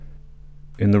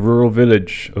In the rural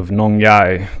village of Nong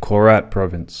Yai, Korat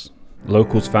province,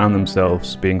 locals found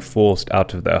themselves being forced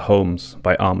out of their homes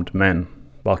by armed men,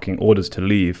 barking orders to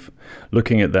leave,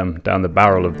 looking at them down the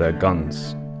barrel of their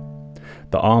guns.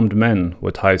 The armed men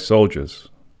were Thai soldiers.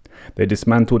 They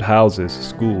dismantled houses,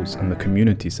 schools, and the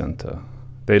community center.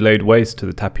 They laid waste to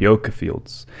the tapioca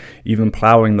fields, even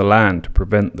plowing the land to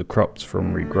prevent the crops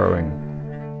from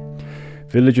regrowing.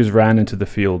 Villagers ran into the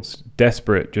fields,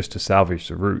 desperate just to salvage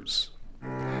the roots.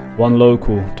 One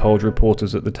local told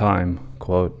reporters at the time,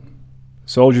 quote,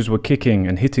 "Soldiers were kicking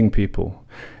and hitting people.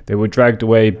 They were dragged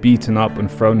away, beaten up, and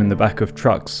thrown in the back of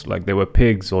trucks like they were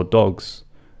pigs or dogs,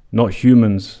 not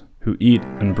humans who eat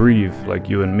and breathe like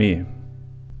you and me."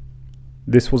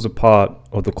 This was a part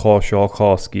of the Ko Shor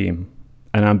Ko scheme,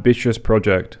 an ambitious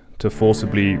project to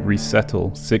forcibly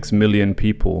resettle 6 million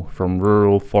people from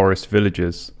rural forest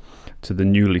villages to the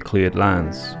newly cleared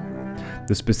lands.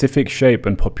 The specific shape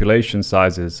and population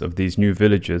sizes of these new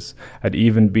villages had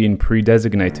even been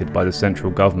pre-designated by the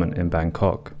central government in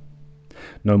Bangkok.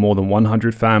 No more than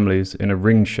 100 families in a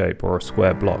ring shape or a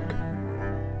square block.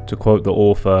 To quote the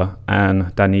author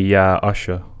Anne Daniya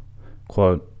Usher,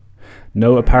 quote,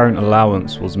 "No apparent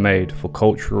allowance was made for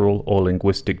cultural or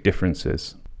linguistic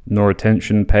differences, nor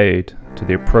attention paid to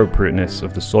the appropriateness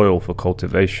of the soil for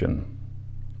cultivation.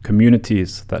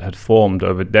 Communities that had formed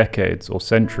over decades or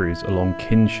centuries along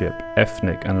kinship,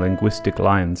 ethnic and linguistic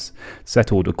lines,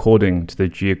 settled according to the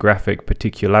geographic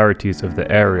particularities of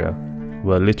the area,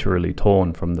 were literally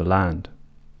torn from the land."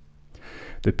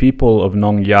 The people of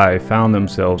Nong Yai found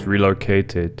themselves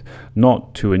relocated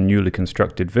not to a newly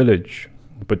constructed village,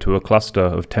 but to a cluster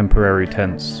of temporary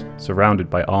tents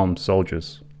surrounded by armed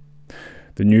soldiers.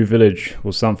 The new village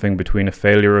was something between a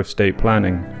failure of state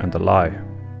planning and a lie.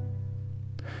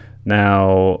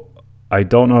 Now, I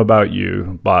don't know about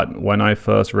you, but when I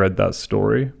first read that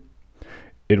story,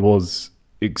 it was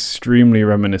extremely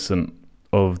reminiscent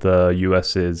of the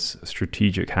US's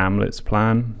Strategic Hamlets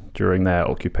plan during their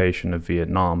occupation of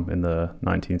Vietnam in the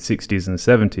 1960s and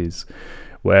 70s,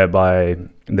 whereby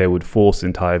they would force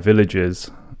entire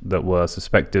villages that were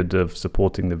suspected of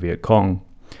supporting the Viet Cong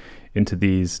into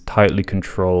these tightly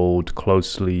controlled,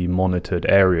 closely monitored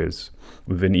areas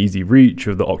within easy reach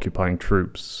of the occupying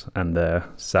troops and their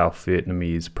South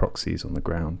Vietnamese proxies on the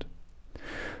ground.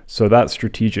 So that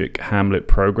strategic Hamlet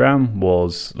program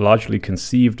was largely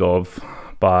conceived of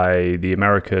by the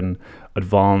American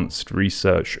Advanced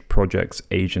Research Projects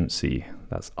Agency,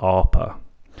 that's ARPA.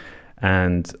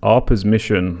 And ARPA's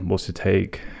mission was to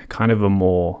take kind of a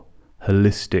more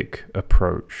holistic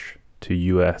approach to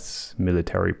US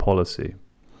military policy.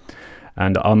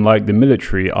 And unlike the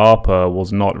military, ARPA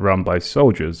was not run by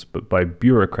soldiers, but by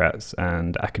bureaucrats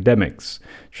and academics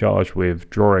charged with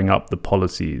drawing up the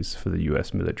policies for the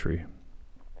US military.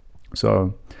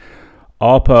 So,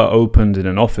 ARPA opened in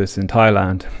an office in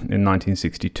Thailand in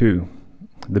 1962,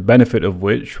 the benefit of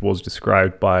which was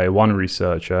described by one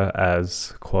researcher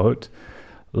as, quote,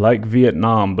 "like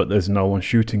Vietnam, but there's no one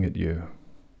shooting at you."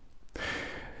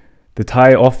 The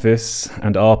Thai office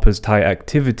and ARPA's Thai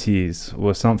activities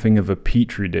were something of a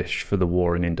petri dish for the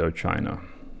war in Indochina.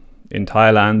 In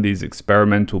Thailand, these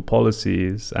experimental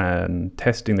policies and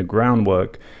testing the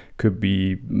groundwork could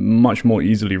be much more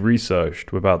easily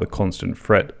researched without the constant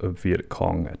threat of Viet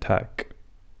Cong attack.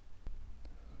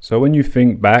 So when you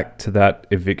think back to that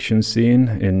eviction scene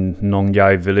in Nong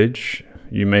Yai village,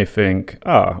 you may think,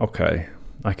 okay,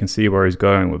 I can see where he's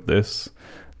going with this.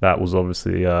 That was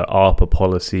obviously ARPA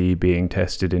policy being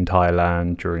tested in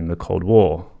Thailand during the Cold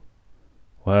War.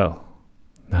 Well,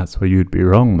 that's where you'd be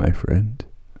wrong, my friend.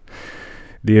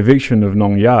 The eviction of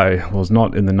Nong Yai was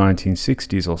not in the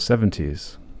 1960s or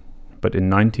 70s, but in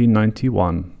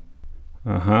 1991.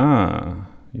 Aha,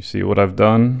 you see what I've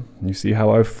done? You see how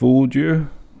I've fooled you?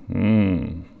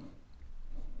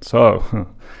 So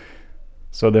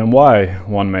then why,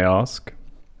 one may ask,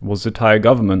 was the Thai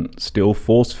government still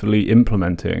forcefully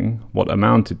implementing what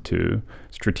amounted to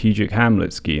strategic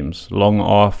Hamlet schemes long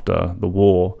after the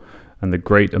war and the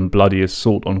great and bloody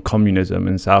assault on communism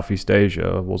in Southeast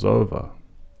Asia was over?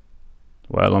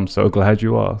 Well, I'm so glad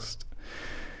you asked,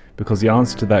 because the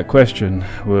answer to that question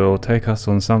will take us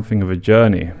on something of a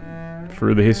journey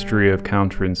through the history of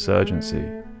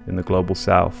counterinsurgency in the Global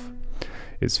South,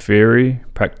 its theory,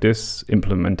 practice,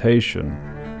 implementation,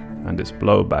 and its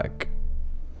blowback.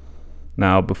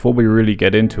 Now, before we really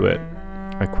get into it,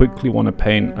 I quickly want to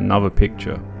paint another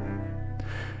picture.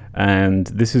 And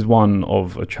this is one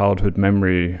of a childhood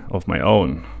memory of my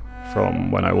own from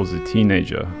when I was a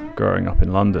teenager growing up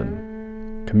in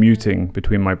London, commuting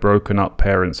between my broken up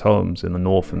parents' homes in the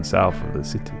north and south of the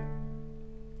city.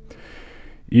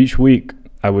 Each week,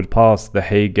 I would pass the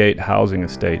Haygate housing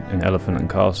estate in Elephant and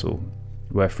Castle,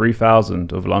 where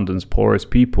 3,000 of London's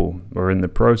poorest people were in the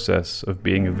process of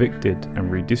being evicted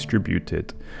and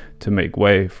redistributed to make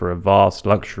way for a vast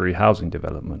luxury housing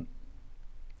development.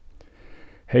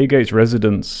 Haygate's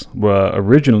residents were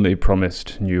originally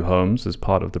promised new homes as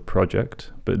part of the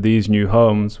project, but these new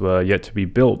homes were yet to be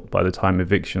built by the time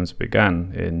evictions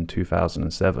began in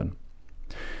 2007.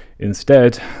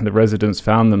 Instead, the residents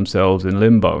found themselves in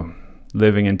limbo,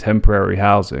 living in temporary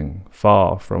housing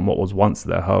far from what was once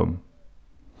their home.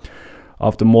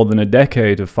 After more than a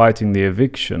decade of fighting the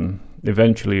eviction,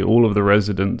 eventually all of the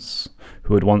residents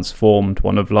who had once formed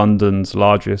one of London's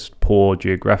largest poor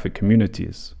geographic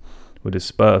communities were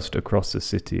dispersed across the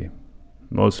city,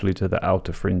 mostly to the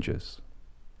outer fringes.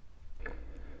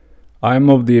 I am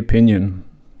of the opinion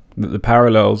that the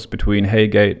parallels between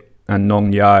Haygate and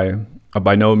Nong Yai are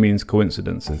by no means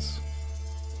coincidences.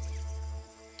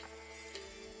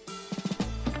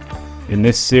 In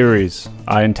this series,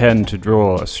 I intend to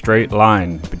draw a straight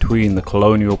line between the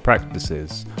colonial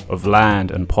practices of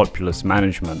land and populace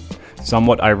management,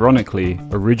 somewhat ironically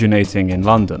originating in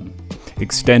London,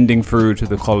 extending through to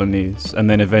the colonies, and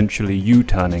then eventually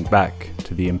U-turning back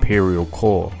to the imperial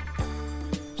core.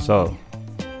 So,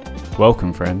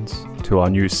 welcome friends to our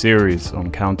new series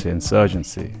on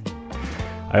counterinsurgency.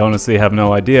 I honestly have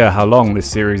no idea how long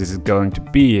this series is going to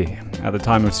be. At the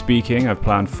time of speaking, I've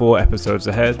planned 4 episodes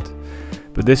ahead,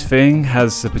 but this thing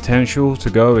has the potential to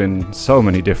go in so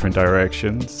many different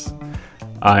directions.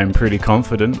 I'm pretty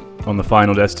confident on the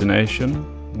final destination,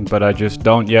 but I just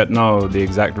don't yet know the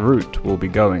exact route we'll be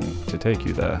going to take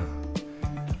you there.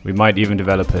 We might even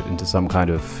develop it into some kind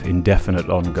of indefinite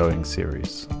ongoing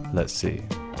series. Let's see.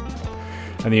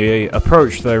 And the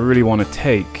approach that I really want to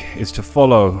take is to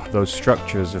follow those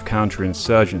structures of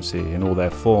counterinsurgency in all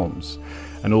their forms,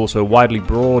 and also widely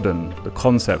broaden the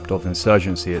concept of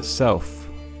insurgency itself.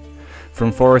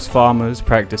 From forest farmers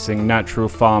practicing natural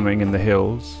farming in the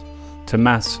hills, to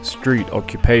mass street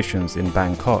occupations in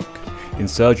Bangkok,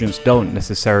 insurgents don't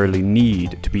necessarily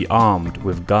need to be armed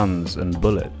with guns and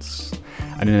bullets.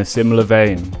 And in a similar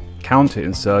vein,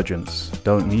 counterinsurgents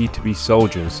don't need to be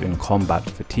soldiers in combat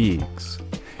fatigues.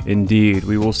 Indeed,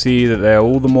 we will see that they are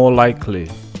all the more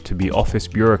likely to be office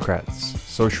bureaucrats,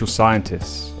 social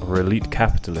scientists, or elite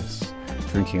capitalists,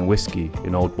 drinking whiskey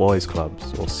in old boys'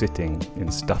 clubs or sitting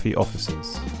in stuffy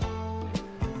offices.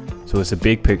 So it's a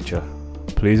big picture.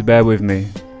 Please bear with me,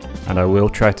 and I will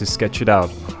try to sketch it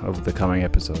out over the coming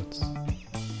episodes.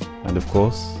 And of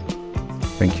course,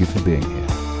 thank you for being here.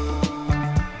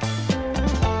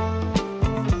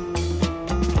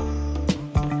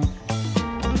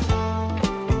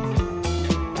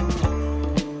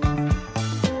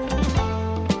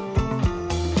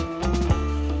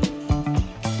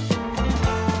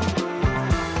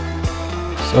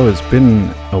 So it's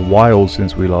been a while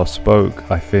since we last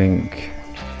spoke. I think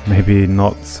maybe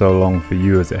not so long for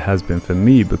you as it has been for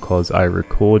me, because I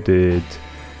recorded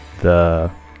the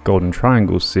Golden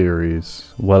Triangle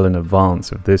series well in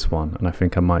advance of this one, and I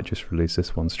think I might just release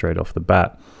this one straight off the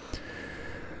bat.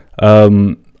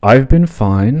 I've been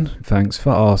fine, thanks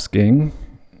for asking.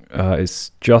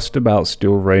 It's just about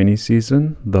still rainy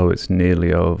season, though it's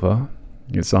nearly over.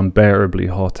 It's unbearably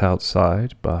hot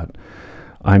outside, but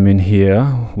I'm in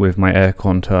here with my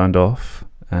aircon turned off,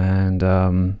 and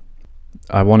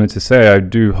I wanted to say I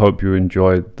do hope you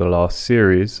enjoyed the last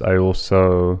series. I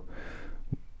also,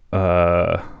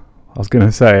 I was going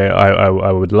to say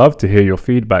I would love to hear your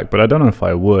feedback, but I don't know if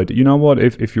I would. You know what?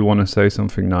 If you want to say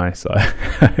something nice,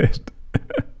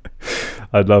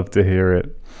 I'd love to hear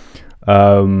it.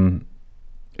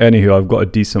 Anywho, I've got a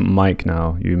decent mic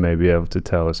now. You may be able to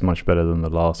tell it's much better than the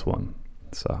last one.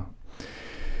 So,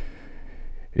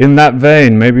 in that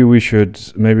vein, maybe we should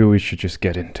just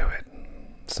get into it.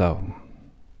 So,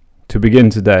 to begin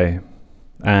today,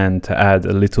 and to add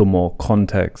a little more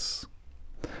context,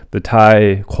 the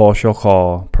Thai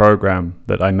Khoshokor program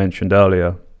that I mentioned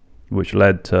earlier, which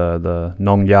led to the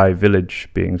Nong Yai village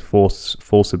being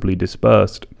forcibly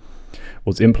dispersed,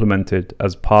 was implemented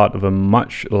as part of a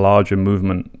much larger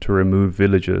movement to remove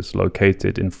villages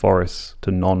located in forests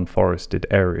to non-forested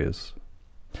areas.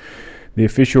 The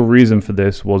official reason for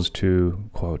this was to,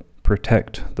 quote,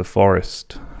 protect the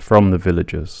forest from the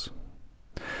villagers,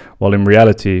 while in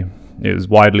reality it was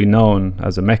widely known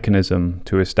as a mechanism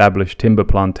to establish timber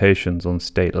plantations on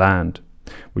state land,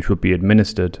 which would be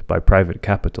administered by private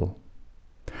capital.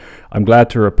 I'm glad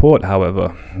to report,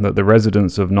 however, that the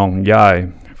residents of Nong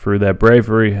Yai, through their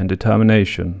bravery and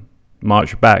determination,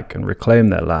 marched back and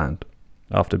reclaimed their land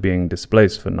after being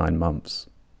displaced for 9 months.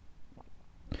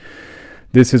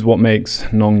 This is what makes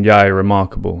Nong Yai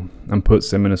remarkable and puts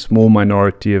them in a small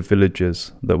minority of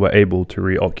villagers that were able to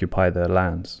reoccupy their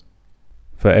lands.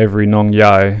 For every Nong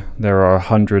Yai, there are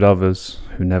 100 others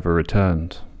who never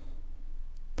returned.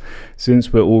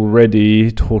 Since we're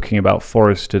already talking about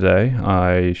forest today,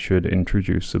 I should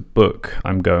introduce a book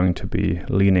I'm going to be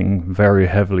leaning very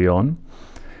heavily on,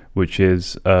 which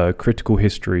is A Critical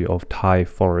History of Thai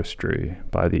Forestry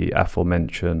by the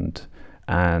aforementioned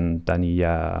Anne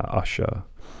Dania Usher.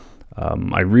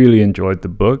 I really enjoyed the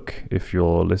book. If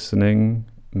you're listening,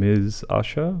 Ms.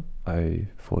 Usher, I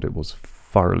thought it was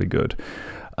thoroughly good.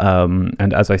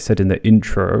 And as I said in the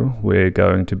intro, we're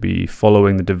going to be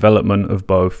following the development of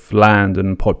both land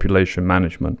and population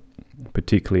management,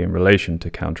 particularly in relation to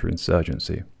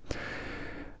counterinsurgency.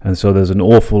 And so there's an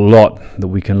awful lot that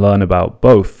we can learn about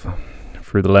both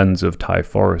through the lens of Thai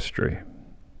forestry.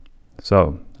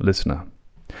 So, listener,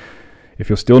 if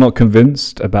you're still not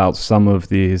convinced about some of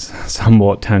these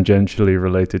somewhat tangentially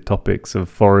related topics of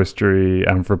forestry,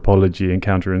 anthropology, and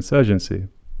counterinsurgency,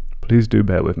 please do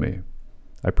bear with me.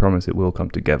 I promise it will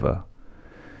come together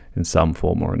in some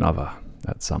form or another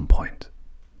at some point.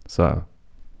 So,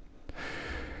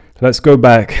 let's go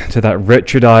back to that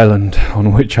wretched island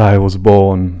on which I was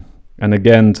born, and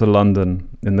again to London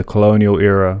in the colonial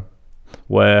era,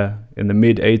 where, in the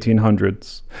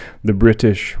mid-1800s, the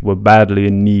British were badly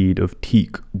in need of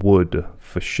teak wood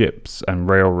for ships and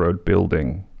railroad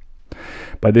building.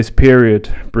 By this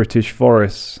period, British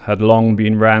forests had long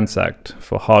been ransacked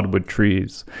for hardwood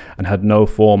trees and had no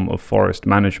form of forest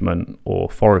management or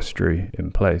forestry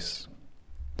in place.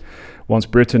 Once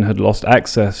Britain had lost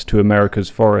access to America's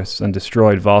forests and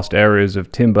destroyed vast areas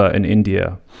of timber in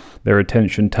India, their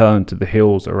attention turned to the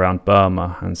hills around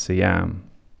Burma and Siam.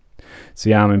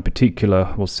 Siam in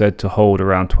particular was said to hold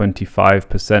around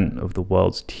 25% of the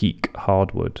world's teak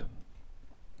hardwood.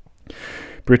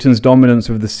 Britain's dominance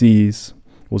of the seas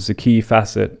was the key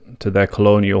facet to their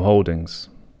colonial holdings.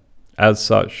 As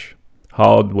such,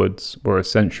 hardwoods were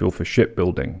essential for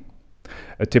shipbuilding.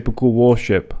 A typical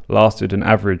warship lasted an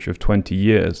average of 20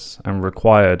 years and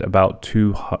required about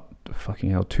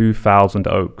 2,000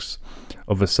 oaks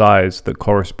of a size that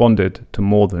corresponded to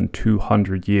more than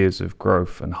 200 years of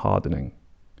growth and hardening.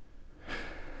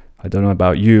 I don't know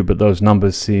about you, but those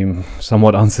numbers seem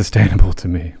somewhat unsustainable to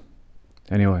me.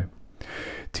 Anyway,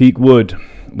 teak wood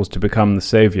was to become the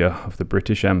savior of the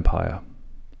British Empire.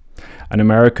 An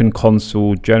American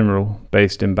consul general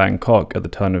based in Bangkok at the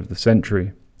turn of the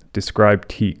century described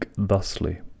teak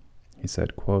thusly. He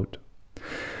said, quote,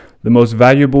 "The most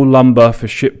valuable lumber for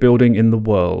shipbuilding in the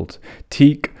world,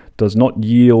 teak does not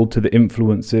yield to the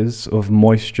influences of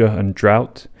moisture and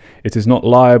drought. It is not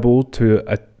liable to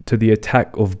the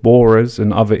attack of borers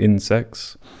and other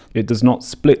insects. It does not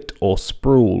split or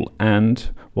sprawl, and,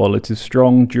 while it is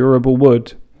strong, durable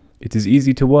wood, it is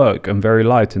easy to work and very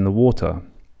light in the water.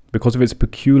 Because of its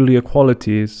peculiar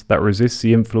qualities that resist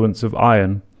the influence of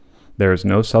iron, there is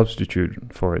no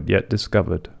substitute for it yet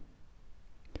discovered."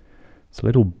 It's a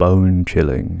little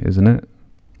bone-chilling, isn't it?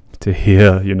 To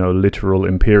hear, literal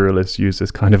imperialists use this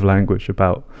kind of language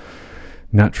about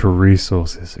natural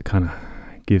resources. It kind of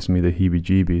gives me the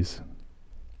heebie-jeebies.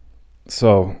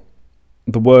 So,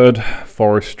 the word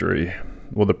forestry,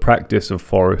 or the practice of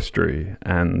forestry,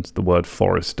 and the word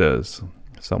foresters,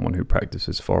 someone who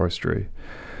practices forestry,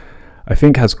 I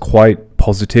think has quite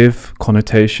positive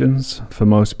connotations for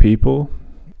most people.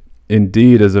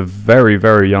 Indeed, as a very,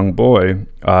 very young boy,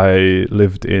 I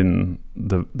lived in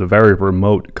the very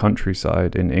remote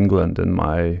countryside in England, and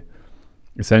my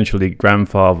essentially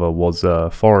grandfather was a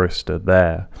forester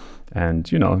there, and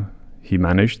he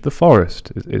managed the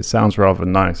forest. It sounds rather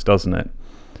nice, doesn't it?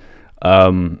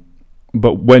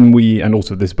 But when and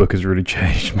also this book has really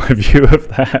changed my view of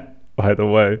that, by the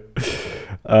way.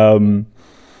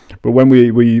 But when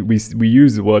we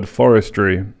use the word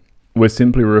forestry, we're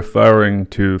simply referring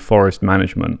to forest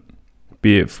management,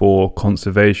 be it for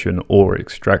conservation or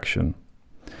extraction.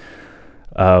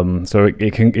 So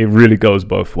it really goes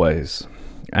both ways.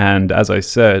 And as I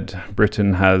said,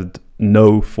 Britain had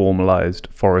no formalized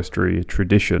forestry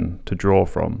tradition to draw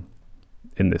from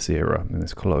in this era, in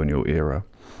this colonial era,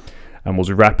 and was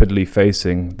rapidly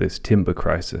facing this timber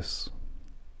crisis.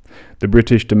 The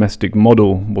British domestic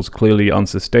model was clearly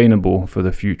unsustainable for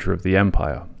the future of the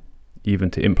empire, even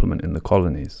to implement in the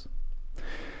colonies.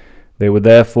 They were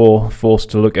therefore forced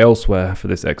to look elsewhere for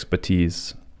this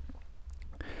expertise.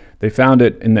 They found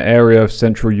it in the area of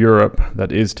Central Europe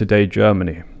that is today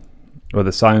Germany, where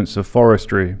the science of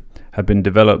forestry had been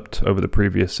developed over the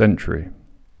previous century.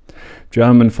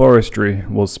 German forestry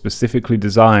was specifically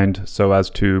designed so as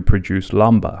to produce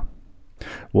lumber.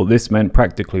 What this meant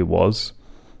practically was,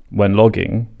 when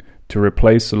logging, to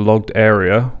replace a logged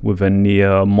area with a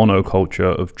near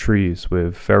monoculture of trees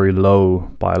with very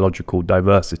low biological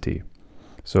diversity,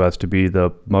 so as to be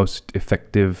the most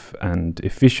effective and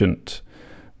efficient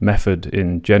method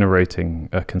in generating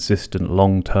a consistent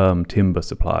long-term timber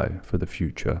supply for the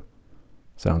future.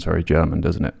 Sounds very German,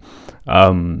 doesn't it?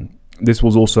 This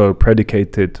was also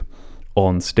predicated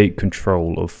on state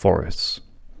control of forests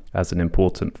as an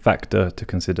important factor to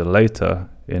consider later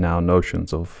in our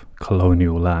notions of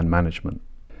colonial land management.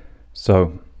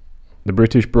 So, the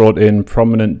British brought in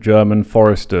prominent German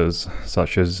foresters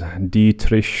such as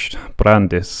Dietrich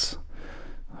Brandis,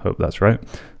 hope that's right,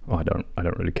 I don't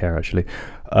really care actually,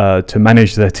 to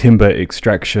manage their timber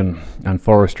extraction and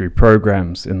forestry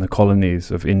programs in the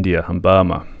colonies of India and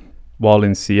Burma. While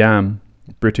in Siam,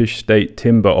 British state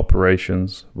timber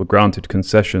operations were granted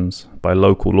concessions by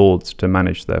local lords to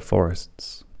manage their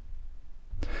forests.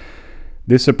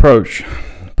 This approach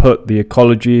put the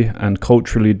ecology and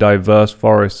culturally diverse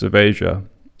forests of Asia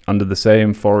under the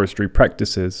same forestry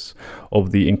practices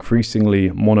of the increasingly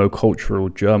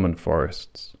monocultural German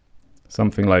forests.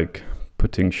 Something like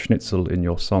putting schnitzel in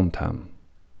your somtam.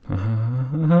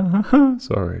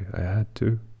 Sorry, I had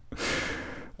to.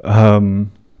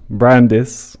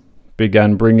 Brandis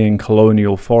began bringing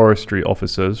colonial forestry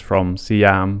officers from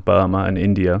Siam, Burma, and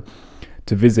India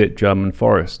to visit German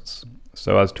forests,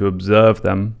 so as to observe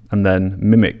them and then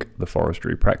mimic the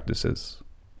forestry practices.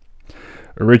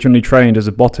 Originally trained as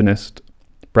a botanist,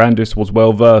 Brandis was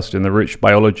well versed in the rich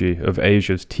biology of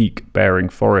Asia's teak-bearing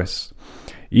forests,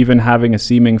 even having a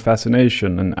seeming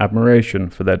fascination and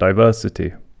admiration for their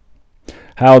diversity.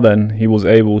 How then he was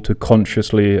able to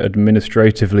consciously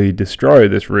administratively destroy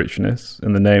this richness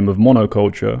in the name of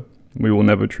monoculture, we will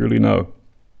never truly know.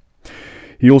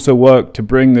 He also worked to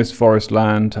bring this forest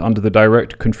land under the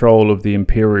direct control of the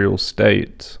imperial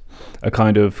state, a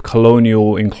kind of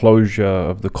colonial enclosure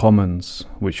of the commons,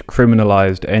 which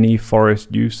criminalized any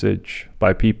forest usage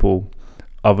by people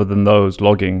other than those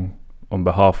logging on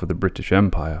behalf of the British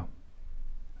Empire.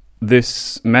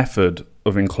 This method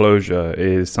of enclosure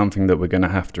is something that we're going to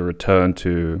have to return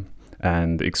to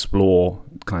and explore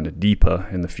kind of deeper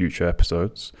in the future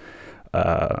episodes.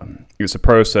 It's a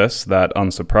process that,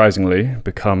 unsurprisingly,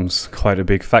 becomes quite a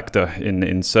big factor in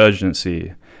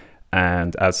insurgency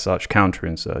and, as such,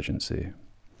 counterinsurgency.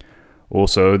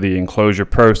 Also, the enclosure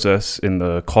process in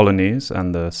the colonies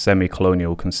and the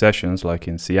semi-colonial concessions, like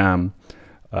in Siam,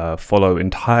 follow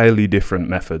entirely different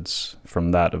methods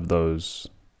from that of those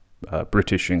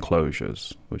British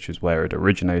enclosures, which is where it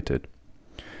originated.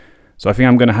 So I think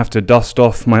I'm going to have to dust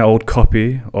off my old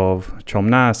copy of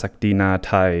Chomna Sakdina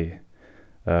Thai,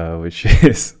 which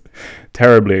is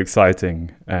terribly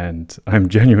exciting, and I'm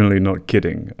genuinely not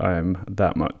kidding. I'm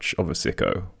that much of a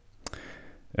sicko.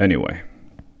 Anyway,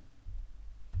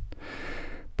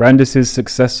 Brandis's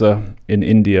successor in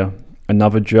India,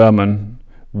 another German,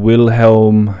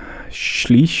 Wilhelm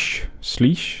Schlich,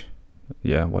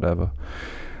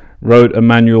 wrote a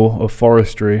manual of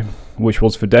forestry, which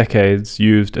was for decades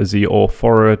used as the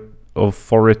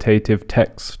authoritative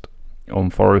text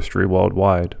on forestry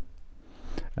worldwide.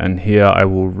 And here I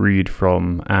will read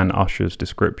from Anne Usher's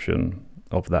description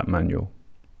of that manual.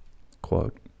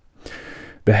 Quote,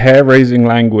 "The hair-raising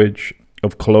language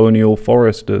of colonial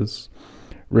foresters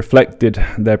reflected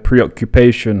their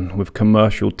preoccupation with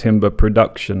commercial timber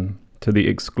production to the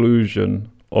exclusion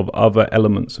of other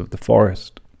elements of the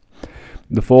forest.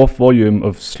 The fourth volume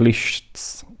of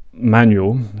Schlicht's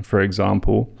manual, for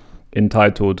example,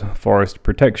 entitled Forest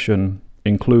Protection,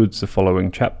 includes the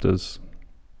following chapters: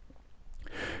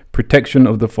 protection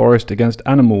of the forest against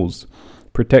animals,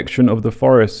 protection of the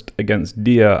forest against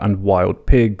deer and wild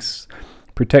pigs,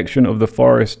 protection of the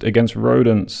forest against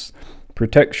rodents,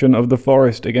 protection of the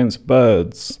forest against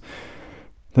birds.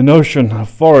 The notion of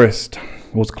forest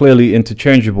was clearly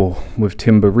interchangeable with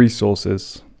timber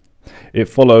resources. It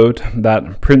followed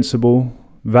that principal,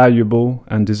 valuable,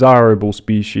 and desirable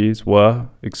species were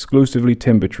exclusively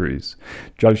timber trees,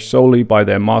 judged solely by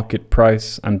their market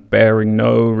price and bearing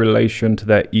no relation to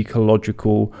their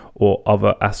ecological or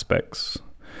other aspects.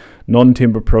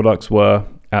 Non-timber products were,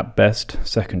 at best,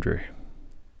 secondary.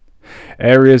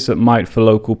 Areas that might for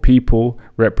local people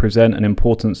represent an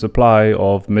important supply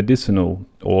of medicinal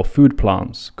or food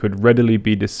plants could readily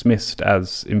be dismissed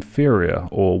as inferior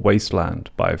or wasteland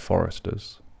by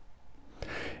foresters.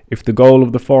 If the goal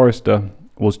of the forester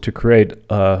was to create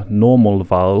a normal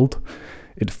Wald,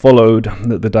 it followed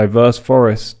that the diverse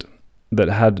forest that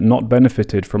had not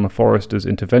benefited from a forester's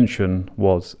intervention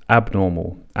was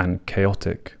abnormal and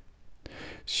chaotic.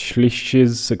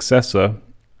 Schlicht's successor,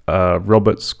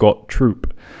 Robert Scott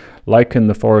Troop, likened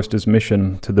the foresters'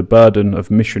 mission to the burden of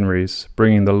missionaries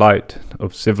bringing the light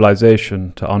of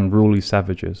civilization to unruly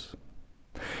savages.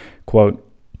 Quote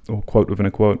within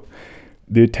a quote,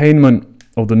 "The attainment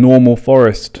of the normal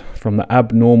forest from the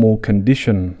abnormal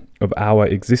condition of our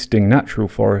existing natural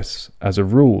forests, as a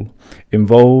rule,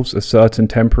 involves a certain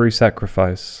temporary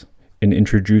sacrifice in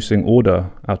introducing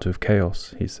order out of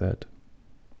chaos," he said.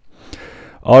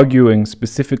 Arguing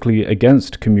specifically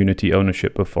against community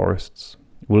ownership of forests,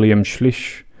 William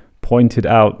Schlich pointed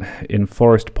out in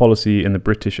Forest Policy in the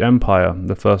British Empire,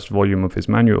 the first volume of his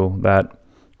manual, that,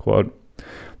 quote,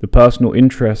 "the personal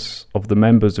interests of the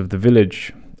members of the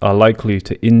village are likely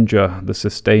to injure the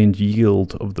sustained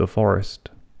yield of the forest.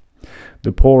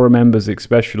 The poorer members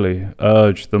especially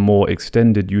urge the more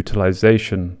extended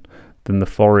utilization than the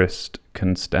forest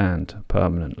can stand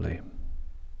permanently."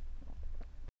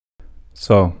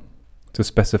 So, to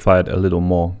specify it a little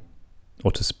more,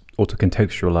 or to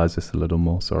contextualize this a little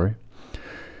more,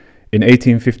 in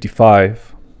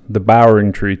 1855, the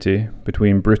Bowring Treaty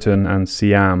between Britain and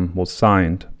Siam was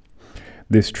signed.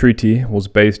 This treaty was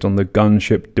based on the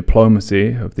gunship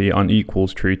diplomacy of the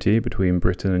Unequals Treaty between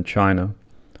Britain and China,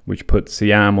 which put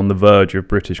Siam on the verge of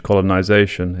British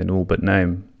colonization in all but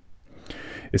name.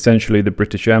 Essentially, the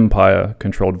British Empire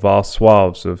controlled vast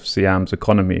swaths of Siam's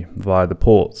economy via the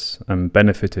ports and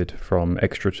benefited from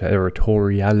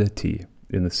extraterritoriality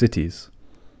in the cities,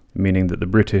 meaning that the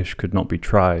British could not be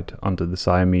tried under the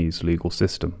Siamese legal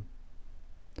system.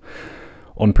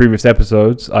 On previous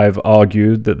episodes, I have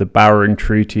argued that the Bowring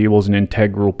Treaty was an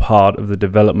integral part of the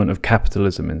development of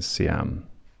capitalism in Siam.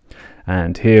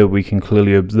 And here we can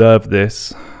clearly observe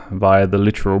this via the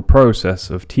literal process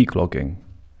of teak logging.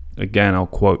 Again, I'll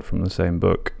quote from the same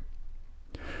book.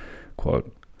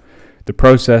 Quote, "The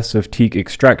process of teak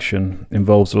extraction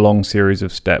involves a long series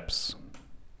of steps.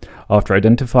 After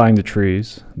identifying the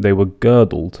trees, they were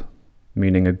girdled,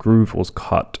 meaning a groove was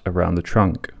cut around the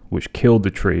trunk, which killed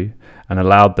the tree and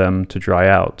allowed them to dry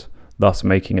out, thus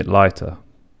making it lighter.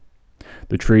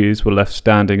 The trees were left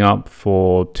standing up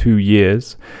for 2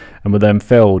 years and were then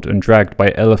felled and dragged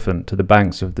by elephant to the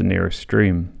banks of the nearest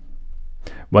stream.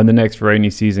 When the next rainy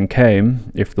season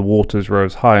came, if the waters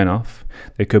rose high enough,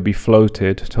 they could be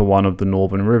floated to one of the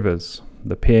northern rivers,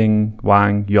 the Ping,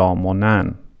 Wang, Yom, or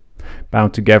Nan,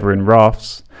 bound together in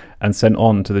rafts and sent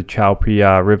on to the Chao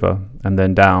Phraya River and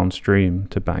then downstream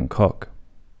to Bangkok.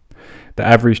 The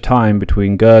average time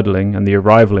between girdling and the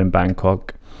arrival in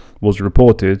Bangkok was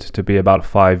reported to be about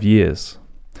 5 years,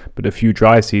 but a few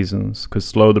dry seasons could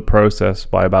slow the process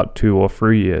by about 2 or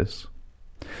 3 years.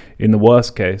 In the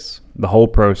worst case, the whole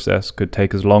process could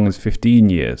take as long as 15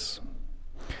 years.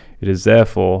 It is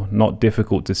therefore not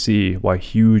difficult to see why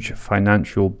huge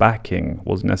financial backing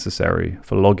was necessary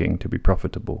for logging to be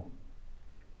profitable."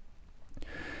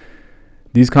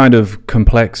 These kind of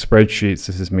complex spreadsheets,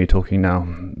 this is me talking now,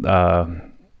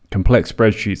 complex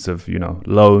spreadsheets of,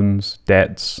 loans,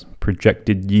 debts,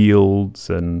 projected yields,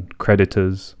 and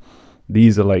creditors,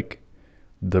 these are like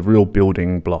the real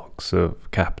building blocks of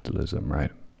capitalism,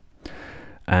 right?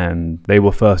 And they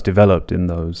were first developed in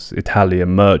those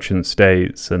Italian merchant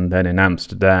states and then in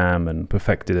Amsterdam and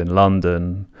perfected in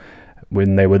London,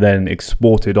 when they were then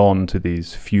exported on to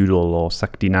these feudal or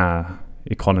Saktina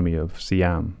economy of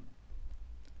Siam.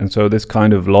 And so this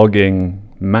kind of logging,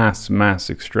 mass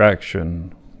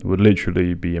extraction would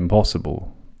literally be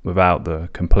impossible without the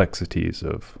complexities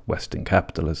of Western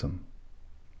capitalism.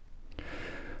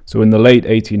 So in the late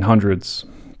 1800s,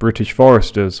 British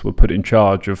foresters were put in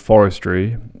charge of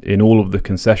forestry in all of the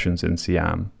concessions in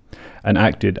Siam and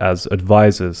acted as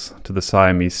advisors to the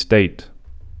Siamese state.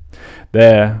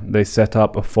 There, they set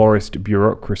up a forest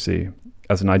bureaucracy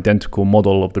as an identical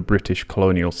model of the British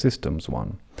colonial system's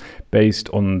one, based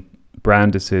on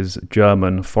Brandis's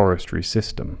German forestry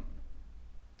system.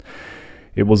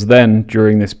 It was then,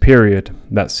 during this period,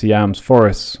 that Siam's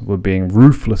forests were being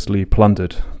ruthlessly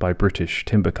plundered by British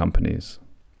timber companies.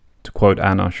 To quote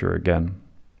Anne Usher again,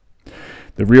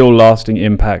 "The real lasting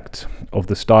impact of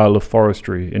the style of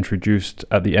forestry introduced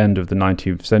at the end of the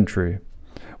 19th century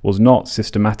was not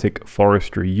systematic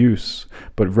forestry use,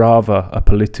 but rather a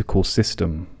political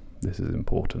system." This is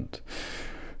important.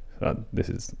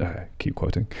 Keep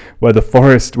quoting. Where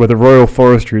the Royal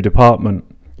Forestry Department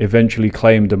eventually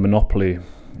claimed a monopoly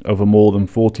over more than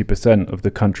 40% of the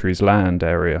country's land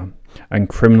area and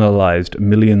criminalized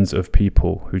millions of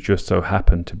people who just so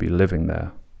happened to be living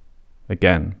there.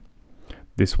 Again,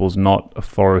 this was not a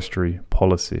forestry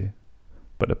policy,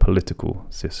 but a political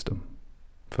system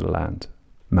for land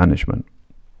management.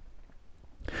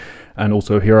 And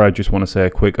also here I just want to say a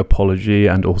quick apology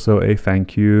and also a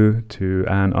thank you to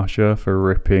Anne Usher for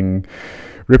ripping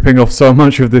off so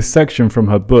much of this section from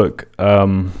her book.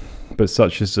 But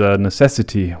such is a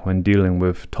necessity when dealing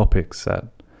with topics that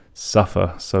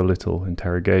suffer so little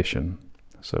interrogation.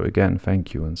 So again,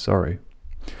 thank you and sorry.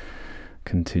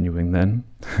 Continuing then.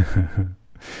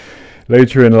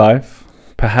 Later in life,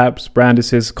 perhaps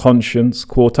Brandis's conscience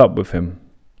caught up with him,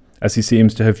 as he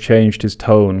seems to have changed his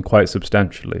tone quite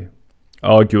substantially,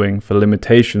 arguing for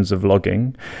limitations of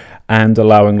logging and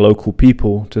allowing local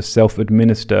people to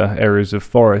self-administer areas of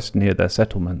forest near their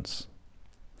settlements.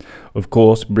 Of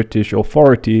course, British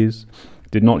authorities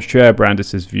did not share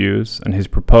Brandis's views, and his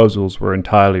proposals were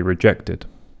entirely rejected.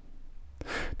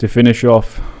 To finish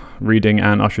off reading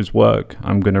Anne Usher's work,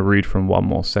 I'm going to read from one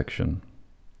more section.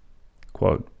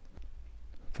 Quote,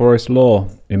 "Forest law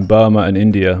in Burma and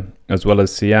India, as well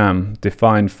as Siam,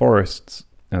 defined forests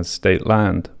as state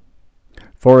land.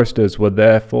 Foresters were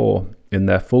therefore in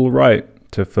their full right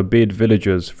to forbid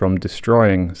villagers from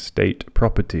destroying state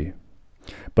property.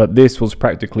 But this was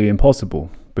practically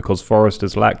impossible because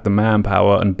foresters lacked the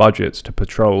manpower and budgets to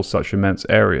patrol such immense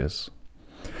areas.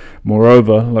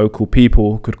 Moreover, local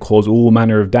people could cause all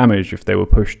manner of damage if they were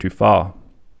pushed too far.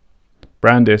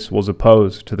 Brandis was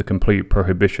opposed to the complete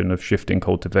prohibition of shifting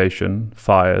cultivation,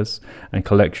 fires, and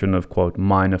collection of, quote,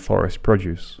 minor forest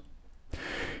produce.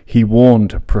 He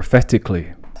warned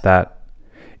prophetically that,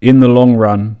 in the long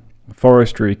run,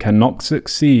 forestry cannot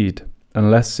succeed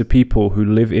unless the people who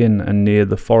live in and near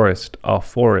the forest are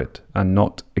for it and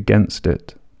not against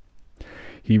it.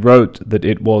 He wrote that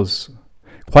it was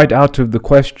quite out of the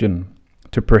question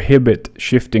to prohibit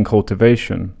shifting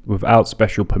cultivation without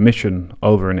special permission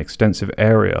over an extensive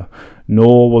area,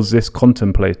 nor was this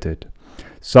contemplated.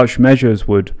 Such measures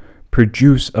would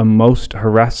produce a most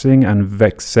harassing and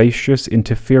vexatious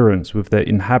interference with the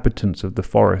inhabitants of the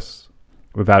forests,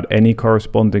 without any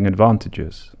corresponding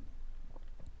advantages.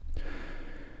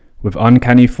 With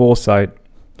uncanny foresight,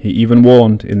 he even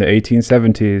warned in the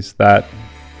 1870s that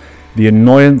the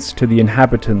annoyance to the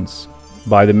inhabitants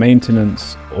by the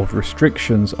maintenance of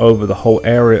restrictions over the whole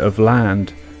area of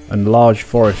land and large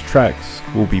forest tracts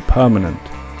will be permanent.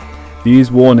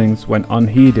 These warnings went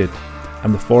unheeded,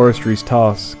 and the forestry's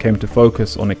tasks came to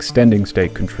focus on extending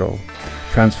state control,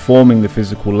 transforming the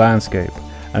physical landscape,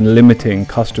 and limiting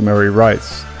customary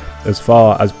rights as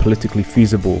far as politically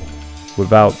feasible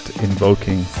without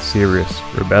invoking serious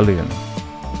rebellion."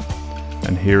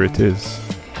 And here it is,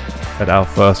 at our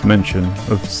first mention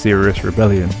of serious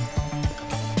rebellion,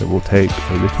 that we'll take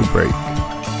a little break.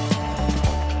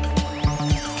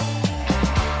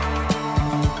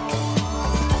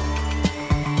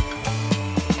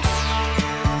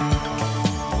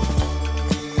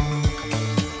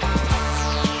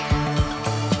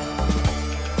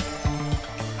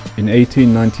 In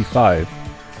 1895,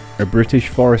 a British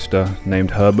forester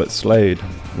named Herbert Slade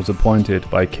was appointed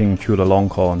by King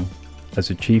Chulalongkorn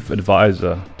as a chief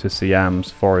advisor to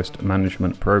Siam's forest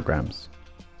management programs.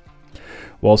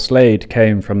 While Slade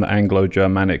came from the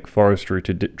Anglo-Germanic forestry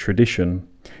tradition,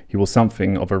 he was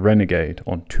something of a renegade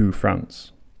on two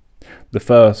fronts. The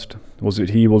first was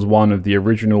that he was one of the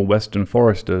original Western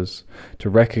foresters to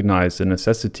recognize the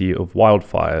necessity of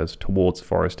wildfires towards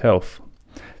forest health,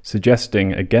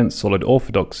 suggesting against solid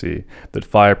orthodoxy that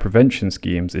fire prevention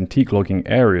schemes in teak logging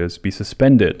areas be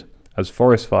suspended as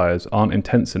forest fires aren't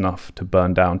intense enough to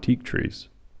burn down teak trees.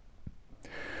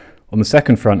 On the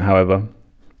second front, however,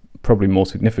 probably more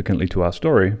significantly to our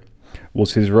story,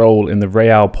 was his role in the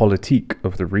realpolitik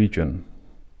of the region.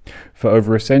 For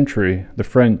over a century, the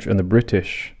French and the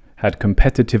British had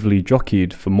competitively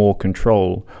jockeyed for more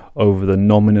control over the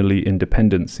nominally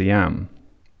independent Siam.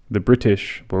 The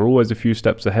British were always a few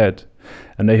steps ahead,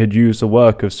 and they had used the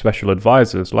work of special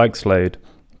advisors like Slade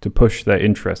to push their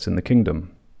interests in the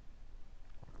kingdom.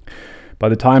 By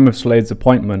the time of Slade's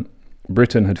appointment,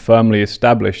 Britain had firmly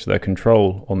established their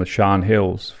control on the Shan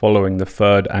Hills following the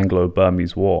Third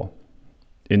Anglo-Burmese War.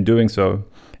 In doing so,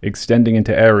 extending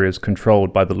into areas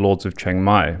controlled by the lords of Chiang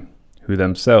Mai, who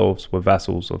themselves were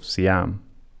vassals of Siam.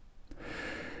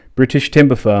 British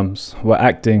timber firms were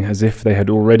acting as if they had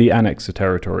already annexed the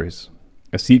territories.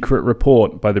 A secret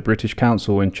report by the British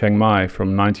Council in Chiang Mai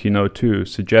from 1902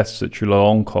 suggests that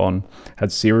Chulalongkorn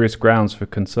had serious grounds for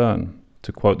concern.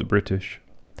 To quote the British,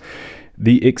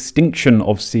 "The extinction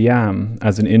of Siam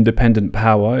as an independent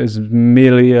power is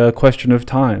merely a question of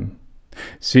time.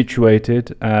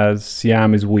 Situated as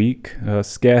Siam is weak, a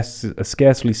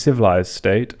scarcely civilized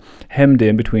state, hemmed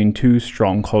in between two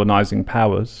strong colonizing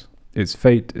powers, its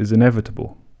fate is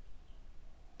inevitable."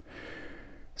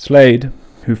 Slade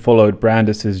who followed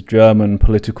Brandis's German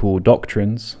political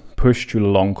doctrines, pushed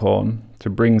Chulalongkorn to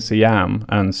bring Siam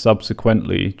and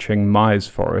subsequently Chiang Mai's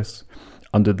forests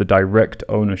under the direct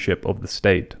ownership of the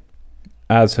state,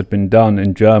 as had been done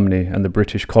in Germany and the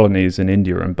British colonies in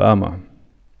India and Burma.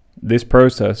 This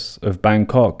process of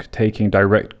Bangkok taking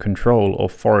direct control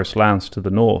of forest lands to the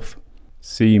north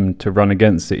seemed to run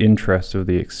against the interests of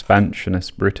the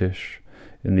expansionist British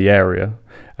in the area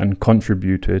and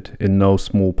contributed in no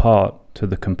small part to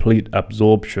the complete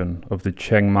absorption of the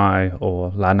Chiang Mai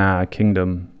or Lanna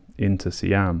kingdom into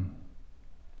Siam.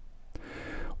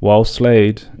 While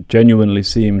Slade genuinely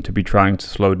seemed to be trying to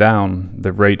slow down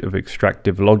the rate of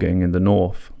extractive logging in the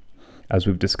north, as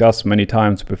we've discussed many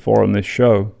times before on this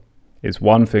show, it's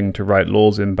one thing to write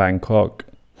laws in Bangkok,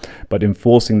 but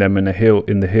enforcing them in the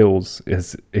hills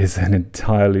is an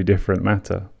entirely different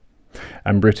matter.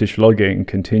 And British logging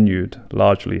continued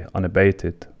largely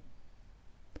unabated.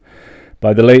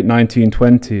 By the late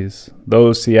 1920s,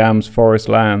 though Siam's forest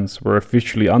lands were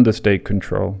officially under state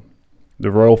control, the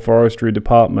Royal Forestry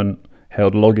Department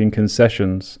held logging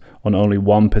concessions on only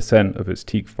 1% of its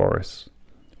teak forests,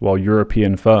 while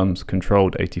European firms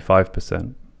controlled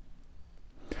 85%.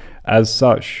 As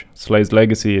such, Slade's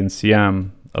legacy in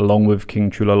Siam, along with King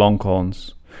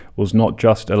Chulalongkorn's, was not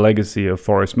just a legacy of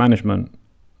forest management,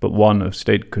 but one of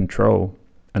state control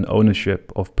and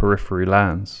ownership of periphery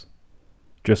lands,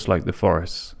 just like the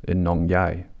forests in Nong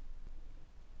Yai.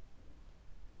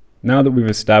 Now that we've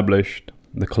established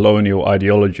the colonial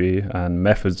ideology and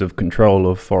methods of control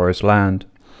of forest land,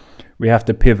 we have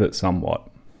to pivot somewhat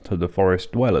to the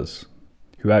forest dwellers,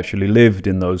 who actually lived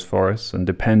in those forests and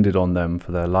depended on them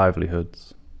for their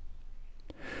livelihoods.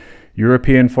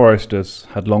 European foresters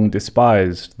had long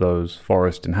despised those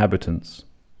forest inhabitants.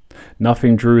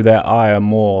 Nothing drew their ire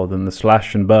more than the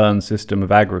slash and burn system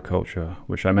of agriculture,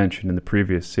 which I mentioned in the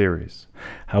previous series.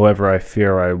 However, I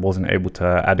fear I wasn't able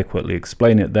to adequately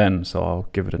explain it then, so I'll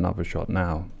give it another shot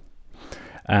now.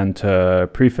 And to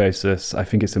preface this, I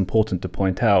think it's important to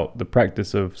point out the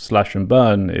practice of slash and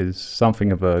burn is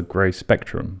something of a grey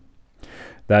spectrum.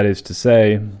 That is to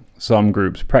say, some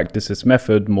groups practice this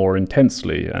method more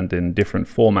intensely and in different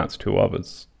formats to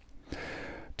others,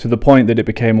 to the point that it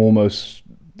became almost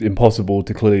impossible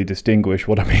to clearly distinguish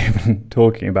what I'm even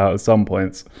talking about at some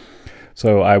points.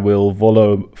 So I will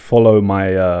follow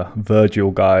my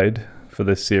Virgil guide for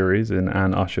this series in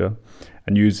Anne Usher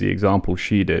and use the example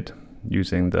she did,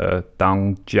 using the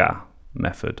Daungjia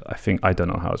method. I don't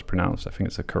know how it's pronounced. I think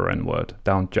it's a Karen word.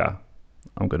 Daungjia.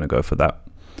 I'm going to go for that.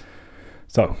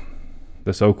 So,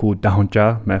 the so-called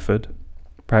Daungjia method,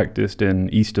 practiced in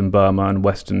eastern Burma and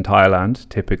western Thailand,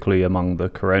 typically among the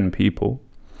Karen people,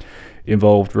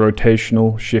 involved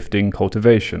rotational shifting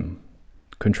cultivation,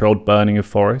 controlled burning of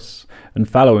forests, and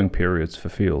fallowing periods for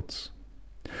fields.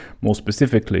 More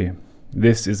specifically,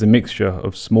 this is a mixture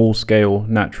of small-scale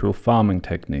natural farming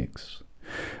techniques,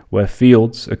 where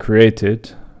fields are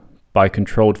created by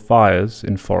controlled fires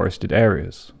in forested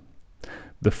areas.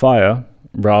 The fire,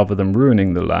 rather than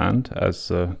ruining the land, as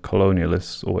the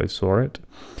colonialists always saw it,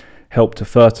 helped to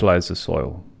fertilize the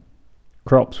soil.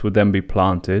 Crops would then be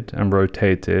planted and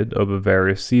rotated over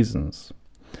various seasons.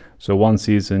 So one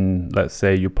season, let's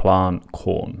say you plant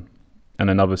corn, and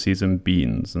another season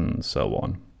beans, and so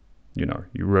on.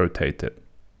 You rotate it.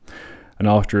 And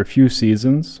after a few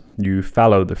seasons, you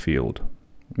fallow the field,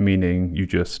 meaning you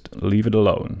just leave it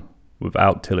alone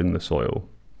without tilling the soil,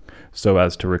 so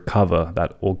as to recover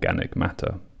that organic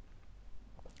matter.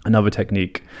 Another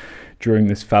technique during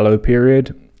this fallow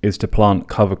period is to plant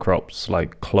cover crops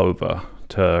like clover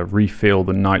to refill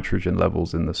the nitrogen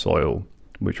levels in the soil,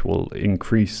 which will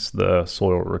increase the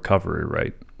soil recovery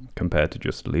rate compared to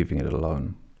just leaving it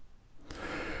alone.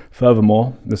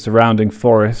 Furthermore, the surrounding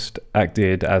forest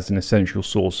acted as an essential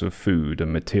source of food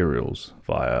and materials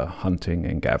via hunting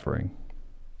and gathering.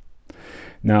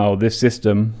 Now, this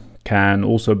system can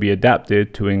also be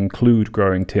adapted to include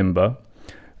growing timber.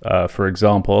 For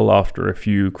example, after a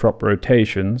few crop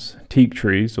rotations, teak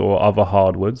trees or other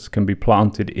hardwoods can be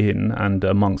planted in and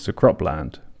amongst the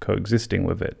cropland, coexisting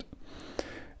with it.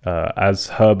 As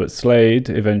Herbert Slade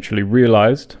eventually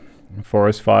realized,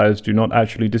 forest fires do not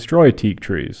actually destroy teak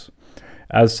trees.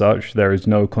 As such, there is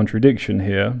no contradiction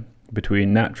here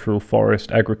between natural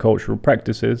forest agricultural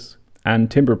practices and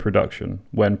timber production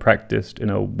when practiced in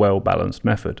a well-balanced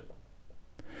method.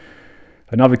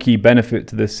 Another key benefit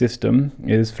to this system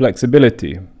is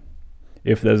flexibility.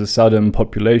 If there's a sudden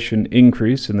population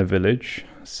increase in the village,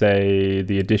 say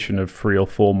the addition of 3 or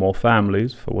 4 more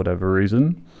families for whatever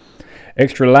reason,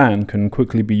 extra land can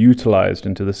quickly be utilized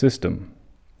into the system.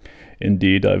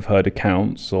 Indeed, I've heard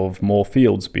accounts of more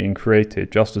fields being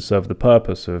created just to serve the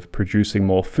purpose of producing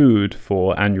more food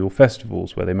for annual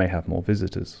festivals where they may have more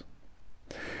visitors.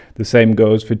 The same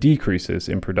goes for decreases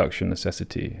in production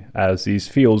necessity, as these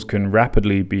fields can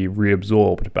rapidly be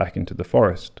reabsorbed back into the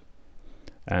forest.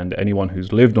 And anyone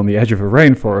who's lived on the edge of a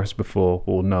rainforest before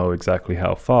will know exactly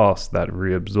how fast that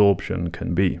reabsorption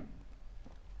can be.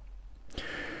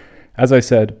 As I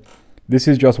said, this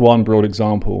is just one broad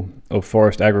example of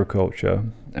forest agriculture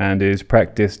and is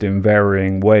practiced in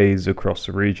varying ways across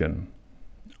the region.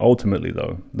 Ultimately,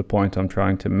 though, the point I'm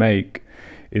trying to make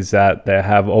is that there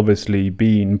have obviously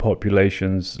been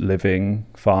populations living,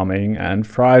 farming, and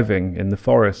thriving in the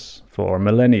forests for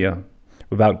millennia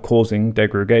without causing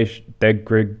degradation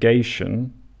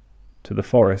to the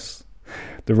forests.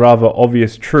 The rather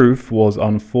obvious truth was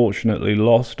unfortunately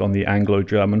lost on the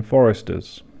Anglo-German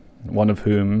foresters, one of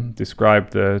whom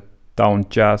described the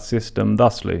Dauncha system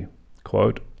thusly,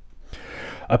 quote,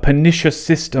 "A pernicious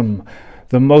system,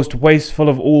 the most wasteful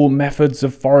of all methods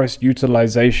of forest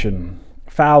utilization.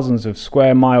 Thousands of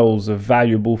square miles of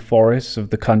valuable forests of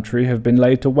the country have been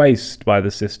laid to waste by the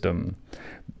system,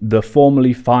 the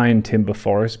formerly fine timber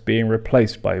forest being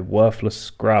replaced by worthless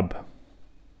scrub."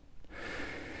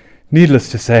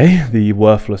 Needless to say, the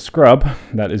worthless scrub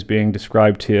that is being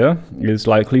described here is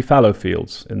likely fallow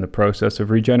fields in the process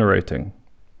of regenerating.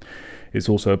 It's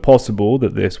also possible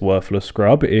that this worthless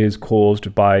scrub is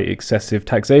caused by excessive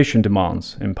taxation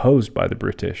demands imposed by the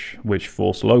British, which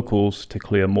forced locals to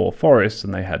clear more forests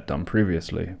than they had done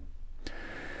previously.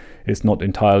 It's not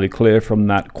entirely clear from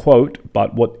that quote,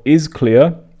 but what is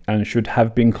clear, and should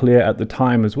have been clear at the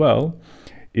time as well,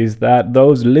 is that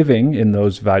those living in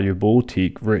those valuable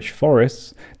teak-rich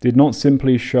forests did not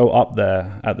simply show up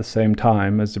there at the same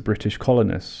time as the British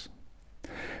colonists.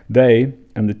 They,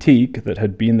 and the teak that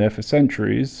had been there for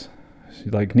centuries,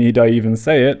 like, need I even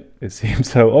say it? It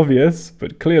seems so obvious,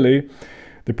 but clearly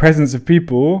the presence of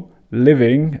people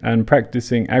living and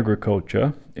practicing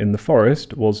agriculture in the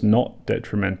forest was not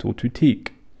detrimental to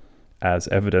teak, as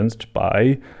evidenced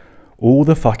by all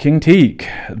the fucking teak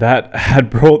that had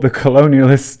brought the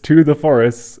colonialists to the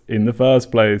forests in the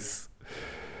first place.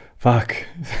 Fuck.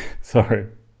 Sorry.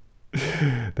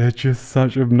 They're just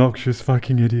such obnoxious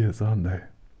fucking idiots, aren't they?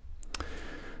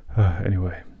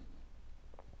 Anyway.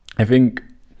 I think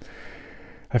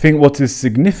what is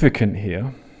significant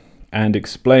here and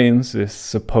explains this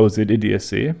supposed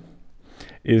idiocy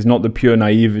is not the pure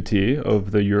naivety of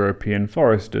the European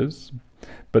foresters,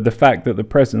 but the fact that the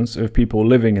presence of people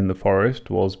living in the forest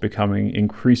was becoming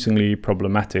increasingly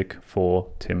problematic for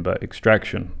timber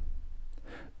extraction.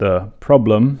 The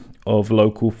problem of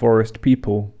local forest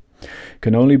people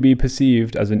can only be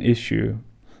perceived as an issue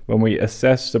when we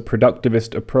assess the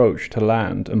productivist approach to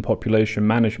land and population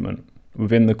management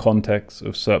within the context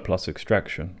of surplus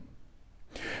extraction.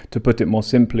 To put it more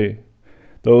simply,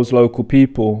 those local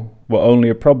people were only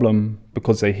a problem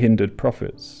because they hindered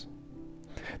profits.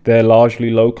 Their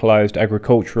largely localized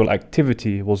agricultural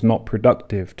activity was not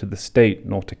productive to the state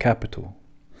nor to capital,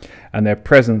 and their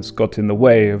presence got in the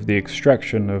way of the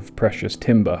extraction of precious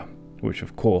timber, which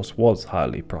of course was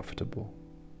highly profitable.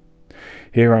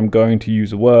 Here I'm going to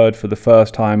use a word for the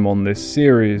first time on this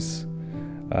series,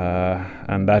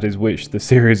 and that is which the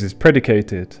series is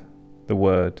predicated, the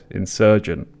word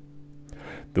insurgent.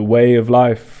 The way of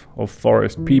life of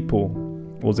forest people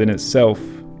was in itself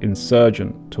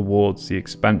insurgent towards the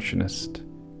expansionist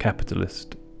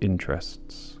capitalist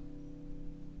interests.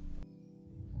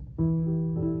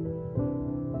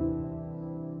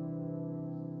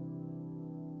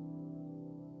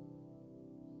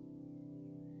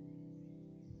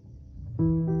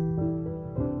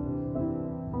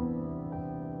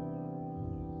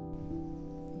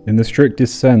 In the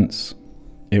strictest sense,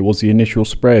 it was the initial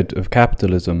spread of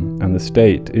capitalism and the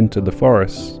state into the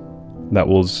forests that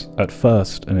was at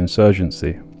first an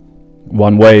insurgency,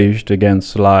 one waged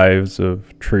against the lives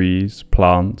of trees,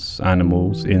 plants,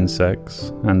 animals,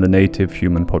 insects, and the native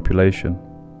human population.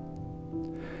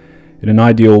 In an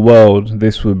ideal world,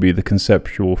 this would be the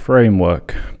conceptual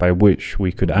framework by which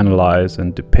we could analyze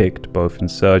and depict both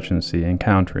insurgency and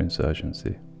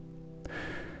counterinsurgency.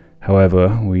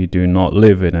 However, we do not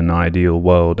live in an ideal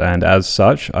world, and as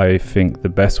such, I think the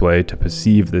best way to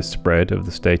perceive this spread of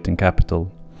the state and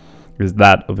capital is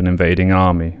that of an invading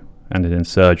army and an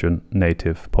insurgent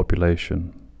native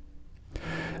population.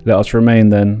 Let us remain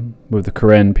then with the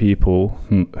Karen people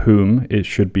whom, it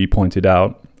should be pointed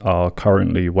out, are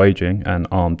currently waging an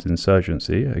armed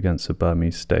insurgency against the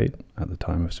Burmese state at the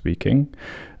time of speaking,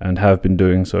 and have been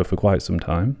doing so for quite some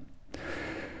time.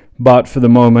 But for the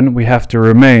moment, we have to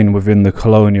remain within the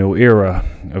colonial era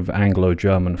of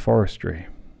Anglo-German forestry.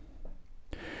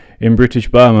 In British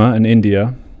Burma and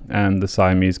India, and the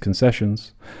Siamese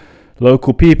concessions,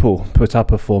 local people put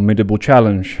up a formidable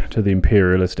challenge to the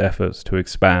imperialist efforts to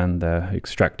expand their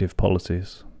extractive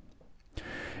policies.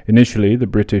 Initially, the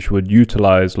British would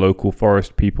utilize local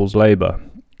forest people's labor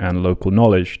and local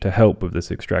knowledge to help with this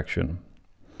extraction.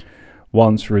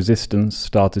 Once resistance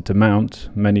started to mount,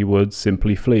 many would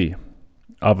simply flee.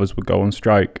 Others would go on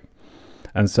strike,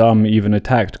 and some even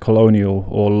attacked colonial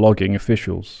or logging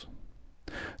officials.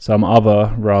 Some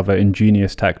other rather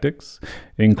ingenious tactics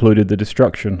included the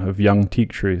destruction of young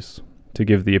teak trees to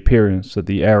give the appearance that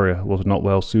the area was not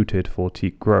well suited for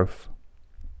teak growth.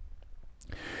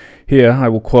 Here I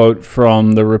will quote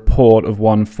from the report of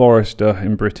one forester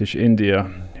in British India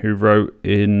who wrote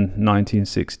in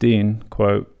 1916,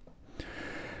 quote,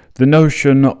 "The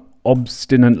notion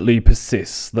obstinately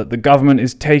persists that the government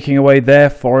is taking away their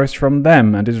forest from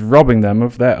them and is robbing them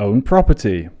of their own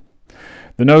property.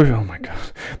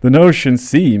 The notion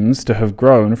seems to have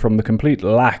grown from the complete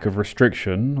lack of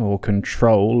restriction or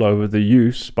control over the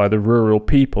use by the rural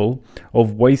people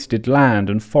of wasted land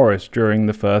and forest during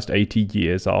the first 80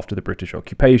 years after the British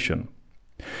occupation.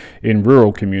 In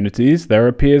rural communities, there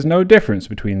appears no difference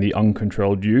between the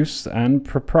uncontrolled use and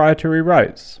proprietary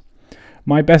rights.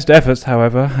 My best efforts,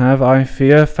 however, have, I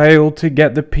fear, failed to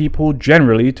get the people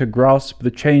generally to grasp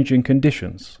the changing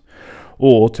conditions,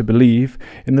 or to believe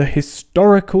in the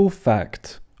historical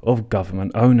fact of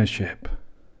government ownership."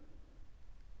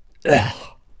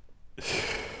 Ugh.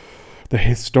 The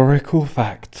historical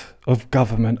fact of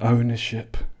government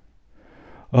ownership.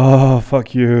 Oh,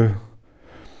 fuck you.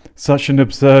 Such an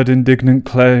absurd, indignant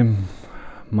claim,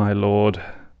 my lord.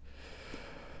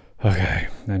 Okay,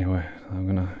 anyway, I'm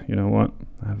gonna, you know what?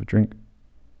 Have a drink.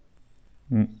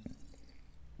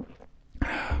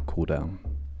 Cool down.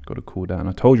 Got to cool down.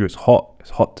 I told you it's hot.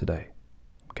 It's hot today.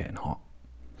 I'm getting hot.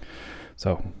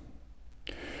 So,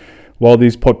 while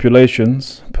these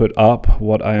populations put up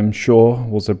what I am sure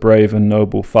was a brave and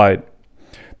noble fight,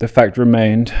 the fact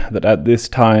remained that at this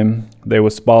time they were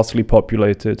sparsely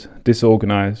populated,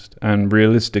 disorganized, and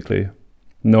realistically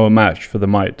no match for the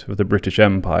might of the British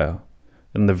Empire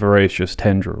and the voracious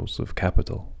tendrils of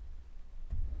capital.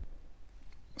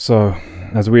 So,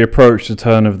 as we approach the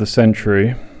turn of the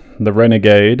century, the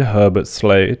renegade Herbert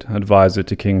Slade, advisor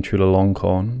to King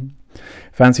Chulalongkorn,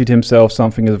 fancied himself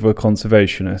something of a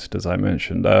conservationist, as I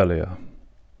mentioned earlier.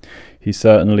 He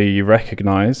certainly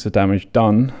recognized the damage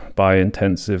done by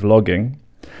intensive logging,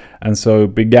 and so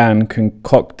began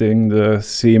concocting the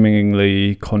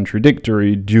seemingly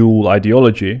contradictory dual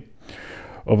ideology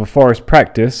of a forest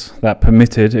practice that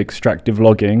permitted extractive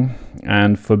logging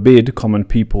and forbid common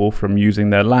people from using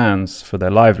their lands for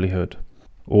their livelihood.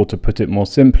 Or to put it more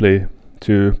simply,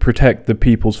 to protect the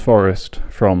people's forest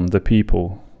from the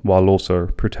people, while also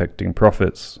protecting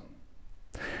profits.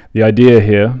 The idea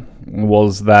here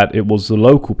was that it was the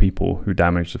local people who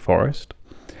damaged the forest,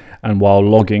 and while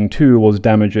logging too was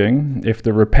damaging, if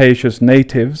the rapacious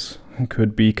natives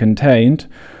could be contained,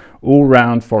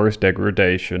 all-round forest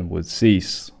degradation would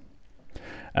cease.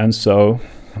 And so,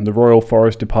 the Royal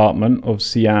Forest Department of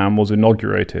Siam was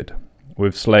inaugurated,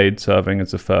 with Slade serving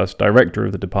as the first director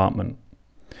of the department.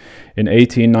 In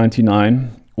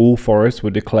 1899, all forests were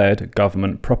declared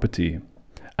government property,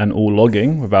 and all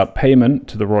logging without payment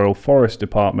to the Royal Forest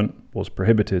Department was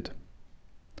prohibited.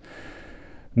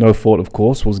 No thought, of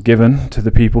course, was given to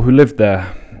the people who lived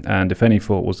there, and if any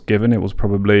thought was given, it was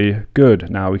probably good.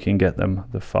 Now we can get them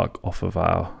the fuck off of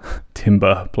our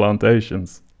timber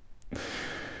plantations.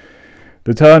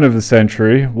 The turn of the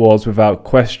century was without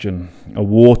question a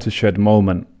watershed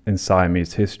moment in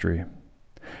Siamese history,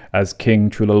 as King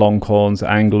Chulalongkorn's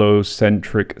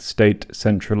Anglo-centric state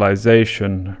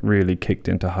centralization really kicked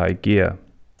into high gear.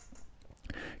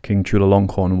 King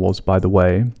Chulalongkorn was, by the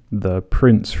way, the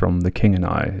prince from The King and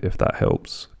I, if that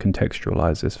helps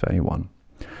contextualize this for anyone.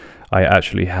 I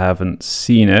actually haven't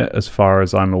seen it, as far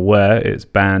as I'm aware. It's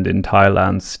banned in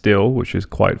Thailand still, which is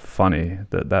quite funny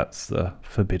that that's the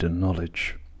forbidden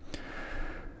knowledge.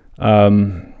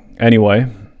 Anyway,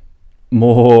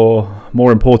 more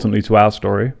importantly to our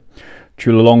story,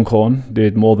 Chulalongkorn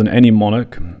did more than any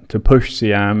monarch to push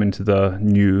Siam into the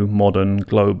new, modern,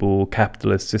 global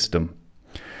capitalist system.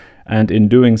 And in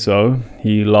doing so,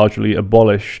 he largely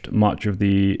abolished much of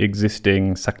the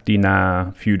existing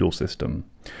Saktina feudal system,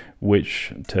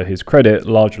 which, to his credit,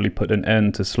 largely put an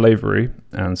end to slavery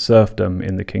and serfdom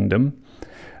in the kingdom,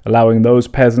 allowing those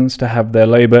peasants to have their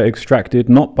labor extracted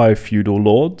not by feudal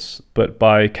lords, but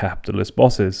by capitalist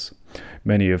bosses,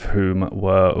 many of whom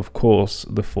were, of course,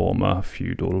 the former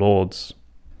feudal lords.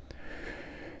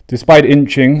 Despite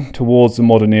inching towards the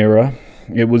modern era,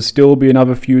 it would still be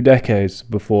another few decades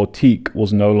before teak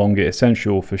was no longer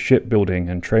essential for shipbuilding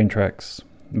and train tracks,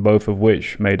 both of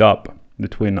which made up the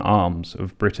twin arms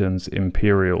of Britain's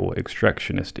imperial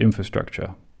extractionist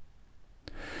infrastructure.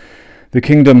 The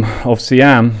Kingdom of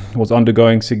Siam was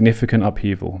undergoing significant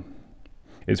upheaval.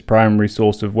 Its primary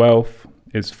source of wealth,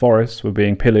 its forests were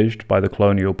being pillaged by the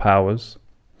colonial powers.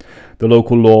 The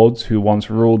local lords who once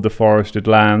ruled the forested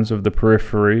lands of the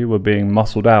periphery were being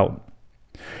muscled out.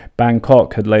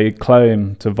 Bangkok had laid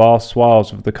claim to vast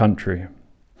swaths of the country.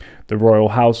 The royal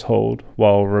household,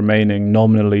 while remaining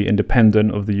nominally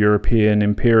independent of the European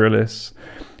imperialists,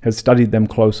 had studied them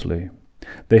closely.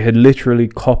 They had literally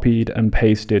copied and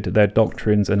pasted their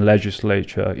doctrines and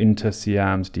legislature into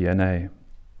Siam's DNA.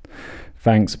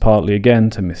 Thanks partly again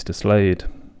to Mr. Slade.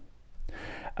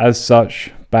 As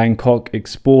such, Bangkok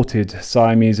exported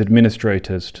Siamese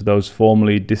administrators to those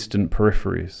formerly distant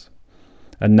peripheries.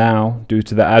 And now, due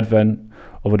to the advent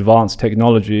of advanced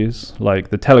technologies like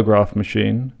the telegraph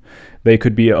machine, they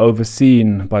could be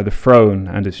overseen by the throne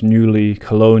and its newly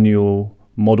colonial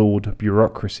modelled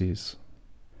bureaucracies.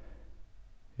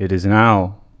 It is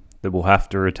now that we'll have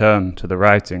to return to the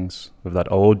writings of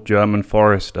that old German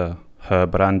forester, Herr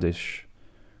Brandisch,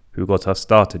 who got us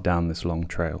started down this long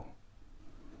trail.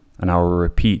 And I will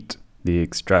repeat the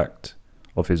extract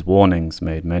of his warnings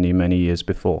made many, many years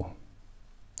before.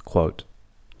 Quote,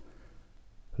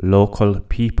 "Local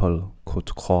people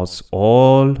could cause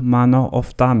all manner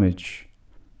of damage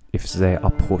if they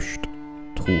are pushed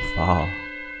too far."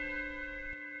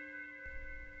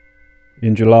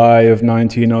 In July of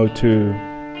 1902,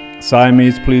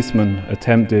 Siamese policemen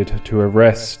attempted to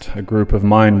arrest a group of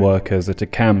mine workers at a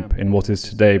camp in what is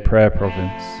today Praia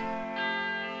Province.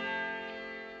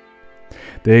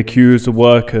 They accused the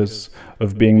workers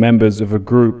of being members of a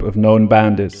group of known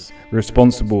bandits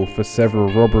responsible for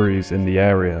several robberies in the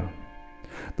area.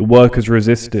 The workers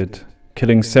resisted,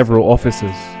 killing several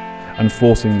officers and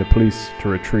forcing the police to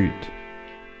retreat.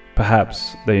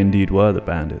 Perhaps they indeed were the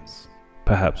bandits,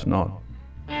 perhaps not.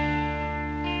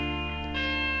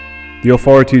 The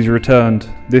authorities returned,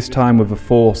 this time with a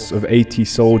force of 80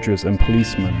 soldiers and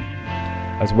policemen,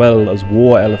 as well as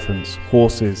war elephants,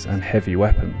 horses, and heavy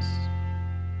weapons.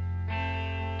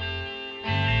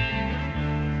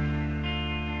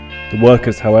 The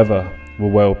workers, however, were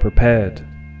well prepared.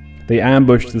 They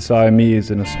ambushed the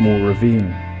Siamese in a small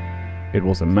ravine. It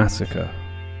was a massacre.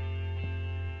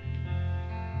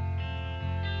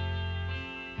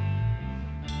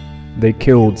 They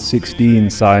killed 16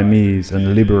 Siamese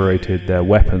and liberated their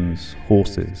weapons,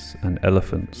 horses, and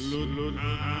elephants.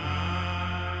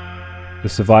 The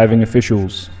surviving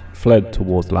officials fled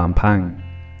towards Lampang,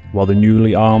 while the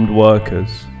newly armed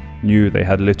workers knew they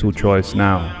had little choice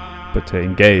now but to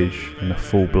engage in a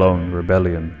full-blown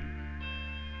rebellion.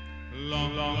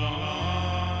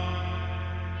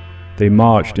 They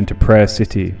marched into Praia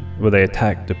City, where they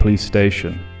attacked the police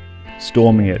station,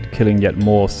 storming it, killing yet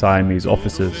more Siamese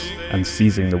officers and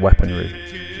seizing the weaponry.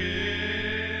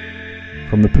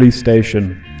 From the police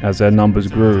station, as their numbers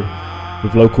grew,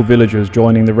 with local villagers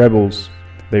joining the rebels,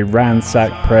 they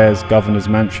ransacked Praia's governor's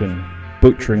mansion,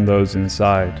 butchering those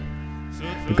inside.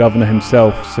 The governor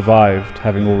himself survived,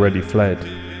 having already fled.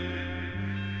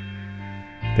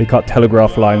 They cut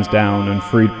telegraph lines down and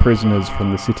freed prisoners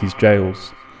from the city's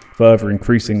jails, further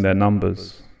increasing their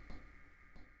numbers.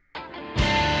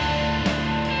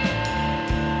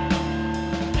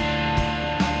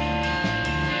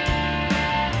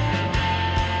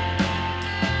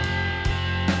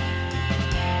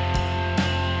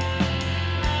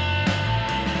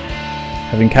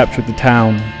 Having captured the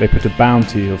town, they put a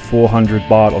bounty of 400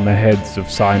 baht on the heads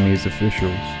of Siamese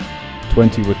officials.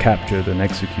 20 were captured and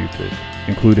executed,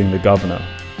 including the governor,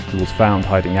 who was found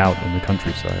hiding out in the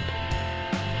countryside.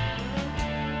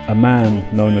 A man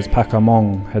known as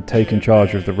Pakamong had taken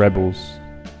charge of the rebels.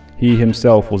 He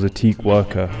himself was a teak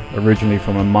worker, originally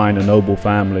from a minor noble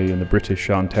family in the British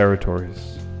Shan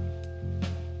territories.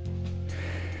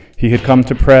 He had come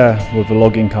to Praia with a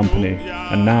logging company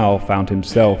and now found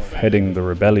himself heading the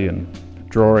rebellion,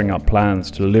 drawing up plans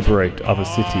to liberate other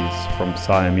cities from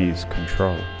Siamese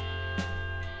control.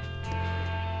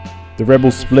 The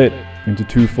rebels split into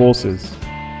two forces.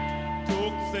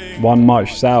 One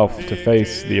marched south to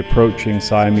face the approaching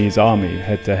Siamese army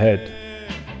head-to-head,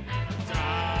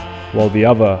 while the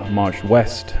other marched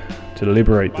west to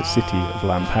liberate the city of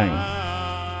Lampang.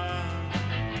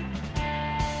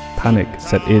 Panic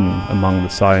set in among the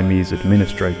Siamese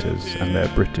administrators and their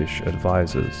British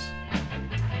advisors.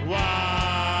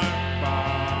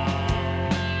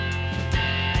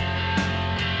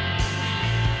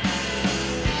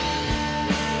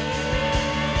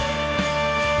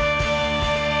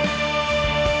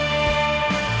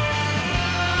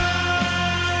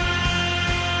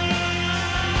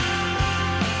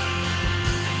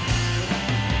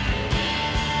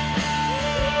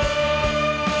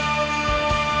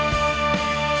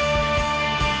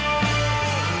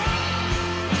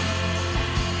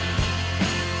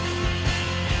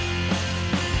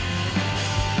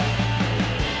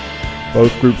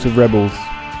 Both groups of rebels,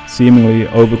 seemingly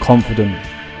overconfident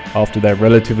after their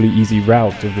relatively easy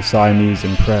rout of the Siamese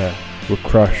in prayer, were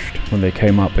crushed when they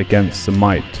came up against the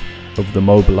might of the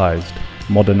mobilized,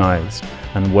 modernized,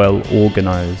 and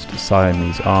well-organized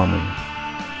Siamese army.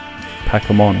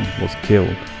 Pakamon was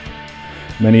killed.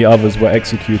 Many others were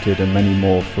executed and many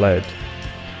more fled.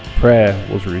 Prayer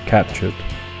was recaptured.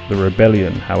 The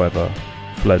rebellion, however,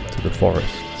 fled to the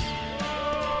forests,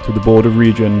 to the border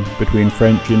region between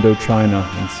French Indochina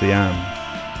and Siam.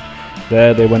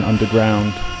 There they went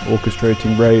underground,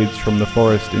 orchestrating raids from the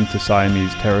forest into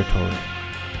Siamese territory.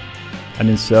 An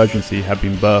insurgency had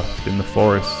been birthed in the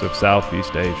forests of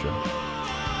Southeast Asia,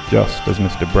 just as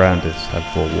Mr. Brandis had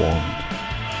forewarned.